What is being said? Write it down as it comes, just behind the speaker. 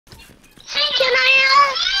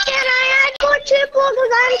triple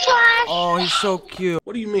because I'm trash. Oh, he's so cute.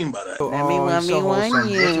 What do you mean by that? Oh, he's so wholesome.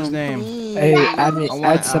 What's his name? Hey, add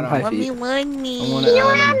some him. feet. I want Can to you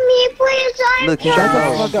add add him. me, please? I'm Look, trash. shut the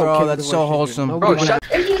fuck up, Bro, kid. that's so wholesome. Bro, shut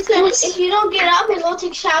If you don't get up and go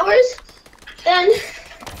take showers, then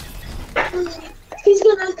he's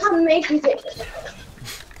gonna come and make you take it.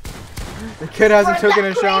 The kid hasn't taken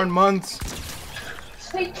a shower in months.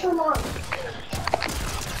 Wait too long.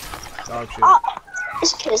 Dog shit. Oh,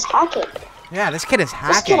 this kid is hacking. Yeah, this kid is This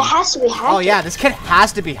hacking. kid has to be hacking. Oh yeah, this kid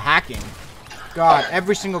has to be hacking. God,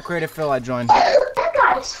 every single creative fill I join. That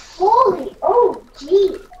guy is fully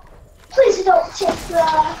OG. Please don't check the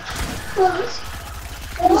clothes.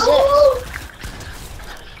 What is this?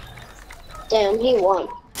 Damn, he won.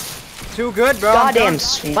 Too good, bro. Goddamn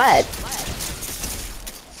sweat.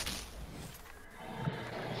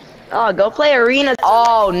 Oh, go play arena.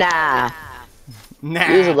 Oh, nah. Nah.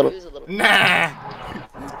 Use a little. Nah.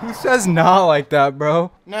 Who says nah like that, bro?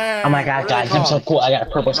 Nah. Oh my god, guys, I'm so cool. I got a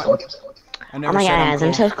purple skull. I Oh never my said god, I'm guys,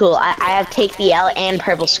 I'm cool. so cool. I have Take the L and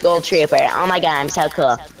Purple Skull Trooper. Oh my god, I'm so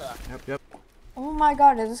cool. Yep. Oh my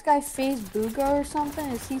god, is this guy Phase Booga or something?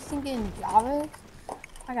 Is he thinking Java?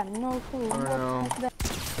 I got no clue.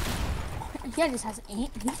 Yeah, just has he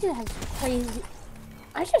just has crazy.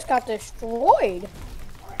 I just got destroyed.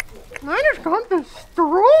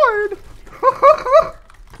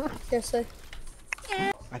 Seriously.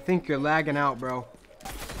 I think you're lagging out, bro.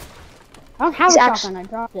 I don't have He's a actu- shotgun, I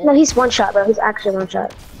dropped it. No, he's one shot, bro. He's actually one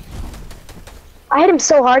shot. I hit him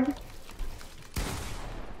so hard.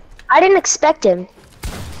 I didn't expect him.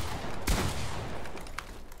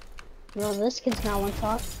 Bro, this kid's not one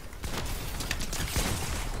shot.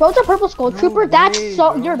 Bro, it's a Purple Skull Trooper. That's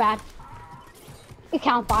so bro. you're bad. You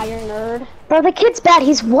can't buy your nerd. Bro, the kid's bad.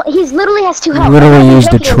 He's literally has 2 health. You literally I'm used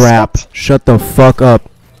a joking, trap. respect. Shut the fuck up.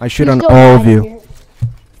 I shit You're on still all of bad you. here.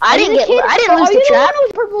 I didn't lose the trap. Are you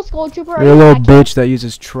the Purple Skull Trooper? Are You're a you little that kid? bitch that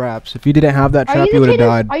uses traps. If you didn't have that Are trap, you you the would have kid?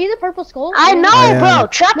 died. Are you the Purple Skull? I know, I am. bro.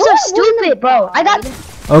 Traps No, are it wasn't stupid, bro. I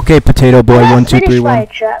got Okay, potato boy, I got 1, 2, 3, finished by 1. a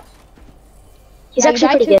trap. He's Yeah, you actually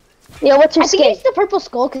died pretty good. Yo, what's your I think skin? he's the Purple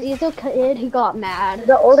Skull because he's a kid who got mad.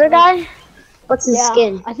 The older guy? What's his Yeah,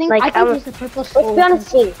 skin? I think like, he's the Purple Skull. Let's be on his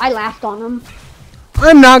team. I laughed on him.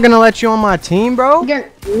 I'm not gonna let you on my team, bro.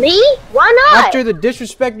 Me? Why not? After the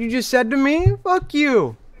disrespect you just said to me, fuck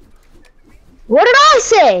you. What did I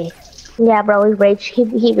say? Yeah, bro, he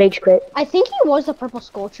rage quit. I think he was the Purple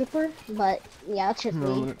Skull Trooper, but yeah, that's just No,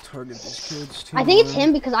 I'm me. gonna target these kids too. I think it's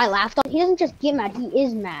him because I laughed on. He doesn't just get mad; he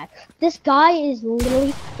is mad. This guy is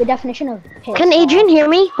literally the definition of pissed Can Adrian hear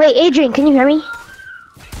me? Wait, Adrian, can you hear me?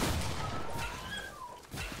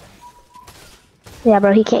 Yeah,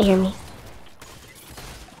 bro, he can't hear me.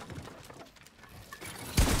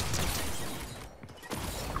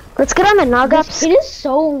 Let's get on the nog This ups. kid is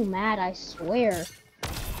so mad, I swear.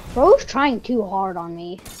 Bro's trying too hard on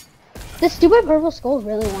me. This stupid Purple Skull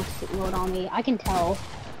really wants to load on me. I can tell.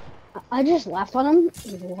 I just laughed on him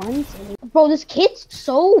once. Bro, this kid's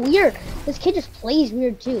so weird. This kid just plays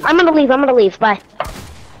weird too. I'm gonna leave. Bye.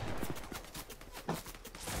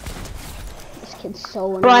 This kid's so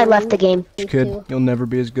annoying. Bro, I left the game. Kid, you'll never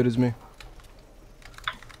be as good as me.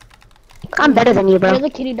 I'm better than you, bro. You're the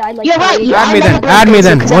kid who died like You're right, crazy. you Add me I'm then. never Add me gonna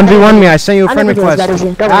then. do this 'cause I'm 1v1 me. I sent you a I'm friend never gonna do request.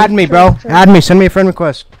 this, don't Add worry. me, bro. Add me. Send me a friend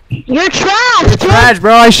request. You're trash, dude. Trash,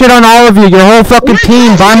 bro. I shit on all of you. Your whole fucking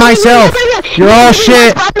team by myself. You're all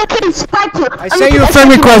shit. I sent you a friend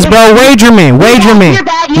request, bro. Wager me. Wager me.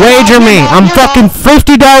 Wager me. I'm fucking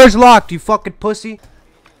 $50 locked, you fucking pussy.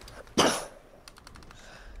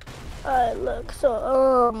 Look,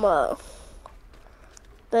 so,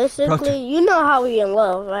 basically, you know how we in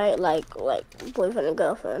love, right? Like boyfriend and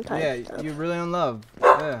girlfriend type Yeah, stuff. you're really in love.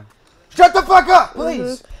 Yeah. Shut the fuck up,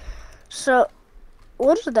 please. So,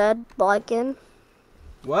 what's that biking?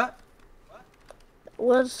 What?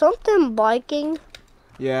 Was something biking?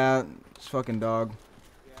 Yeah, it's fucking dog.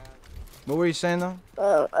 What were you saying though?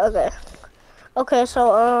 Okay. Okay,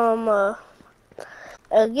 so,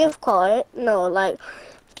 a gift card. No, like,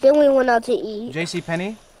 then we went out to eat. JC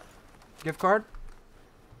Penney gift card?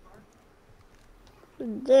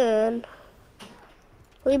 Then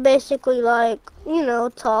we basically like, you know,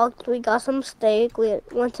 talked. We got some steak. We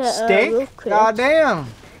went to Steak? Roof Chris. God damn.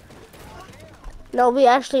 No, we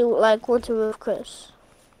actually like went to Roof Chris.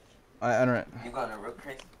 I don't. You got a real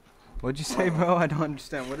crazy? What'd you say, bro? I don't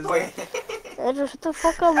understand. What is that? Hey, just shut the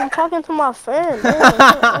fuck up. I'm talking to my friend. Damn,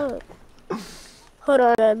 shut up. Hold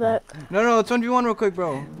on, right back. No, it's 1v1 real quick,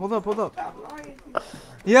 bro. Hold up.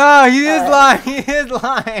 Yeah, he is lying. He is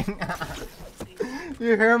lying.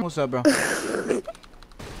 You hear him? What's up, bro?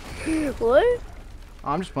 What?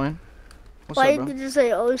 I'm just playing. What's Why up, bro? did you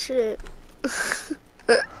say, oh shit?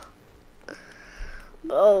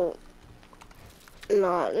 Oh.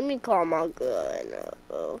 Nah, let me call my girl right now,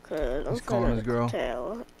 bro. Cause I'm He's calling his girl.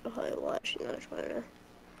 tell her why she not trying to.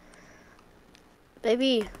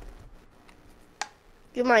 Baby.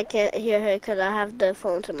 You might can't hear her because I have the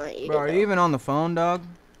phone to my ear. Bro, are you even on the phone, dog?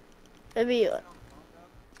 Baby.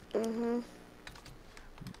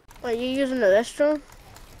 Are you using the restroom?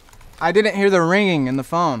 I didn't hear the ringing in the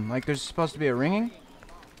phone. Like, there's supposed to be a ringing?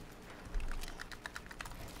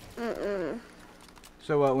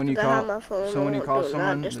 So what, when you call, so when you call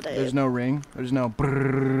someone, there's no ring? There's no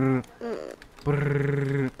brrrr,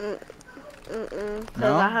 brrrr. Because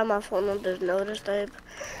I have my phone on There's no disturb.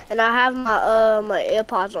 And I have my my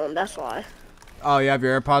AirPods on, that's why. Oh, you have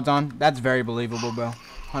your AirPods on? That's very believable, bro.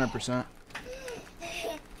 100%.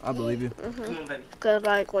 I believe you. Because,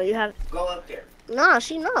 like, when you have... Go up there. Nah,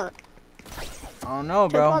 she not. I don't know,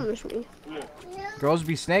 She bro. promised me. Girls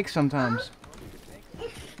be snakes sometimes.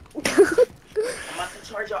 I'm about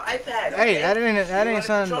to charge your iPad. Hey, Okay? that ain't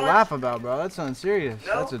something to laugh about, bro. That's something serious.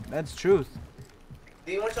 No? That's truth.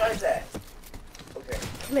 Do you want to charge that? Okay.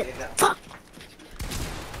 Damn it. Fuck.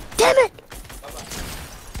 Damn it.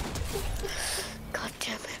 God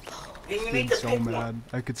damn it, bro. Then you need to So pick mad. one.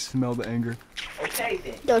 I could smell the anger. Okay,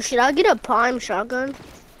 then. Yo, should I get a prime shotgun?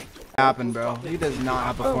 Capping, bro. He does not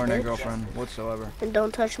have a Fortnite girlfriend whatsoever. And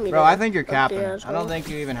don't touch me. Bro, there. I think you're capping. there as I don't well. think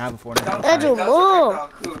you even have a Fortnite Andrew,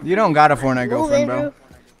 girlfriend. move. You don't got a Fortnite Move, girlfriend, bro.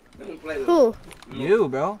 Andrew. Who? You,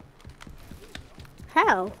 bro.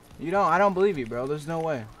 How? You don't. I don't believe you, bro. There's no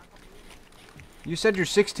way. You said you're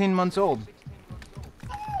 16 months old.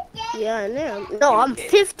 Yeah, I am. No, I'm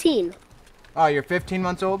 15. Oh, you're 15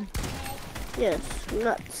 months old? Yes,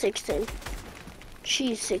 not 16.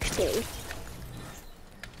 She's 16.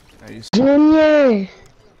 Junior.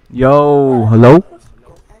 Yo, hello?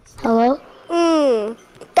 Hello?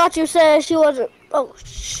 Thought you said she wasn't. Oh,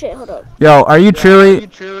 shit, hold up. Yo, are you truly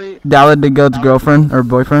Dallas the Goat's girlfriend or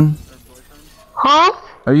boyfriend? Huh?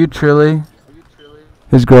 Are you truly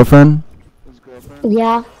his girlfriend?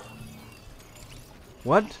 Yeah.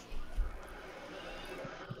 What?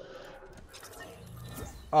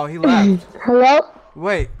 Oh, he left. Hello?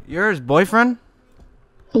 Wait, you're his boyfriend?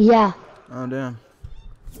 Yeah. Oh, damn.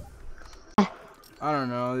 I don't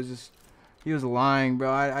know. It's just he was lying,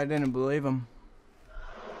 bro. I didn't believe him.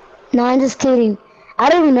 No, I'm just kidding. I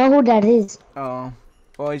don't even know who that is. Oh.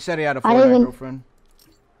 Well, he said he had a I don't Fortnite even- girlfriend.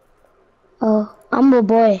 Oh, I'm a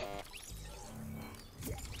boy.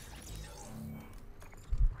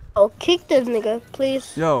 Oh, kick this nigga,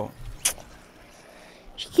 please. Yo,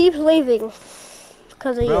 She keeps leaving.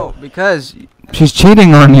 Because of bro, because she's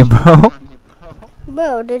cheating on you, bro. you.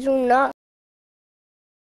 Bro, did you not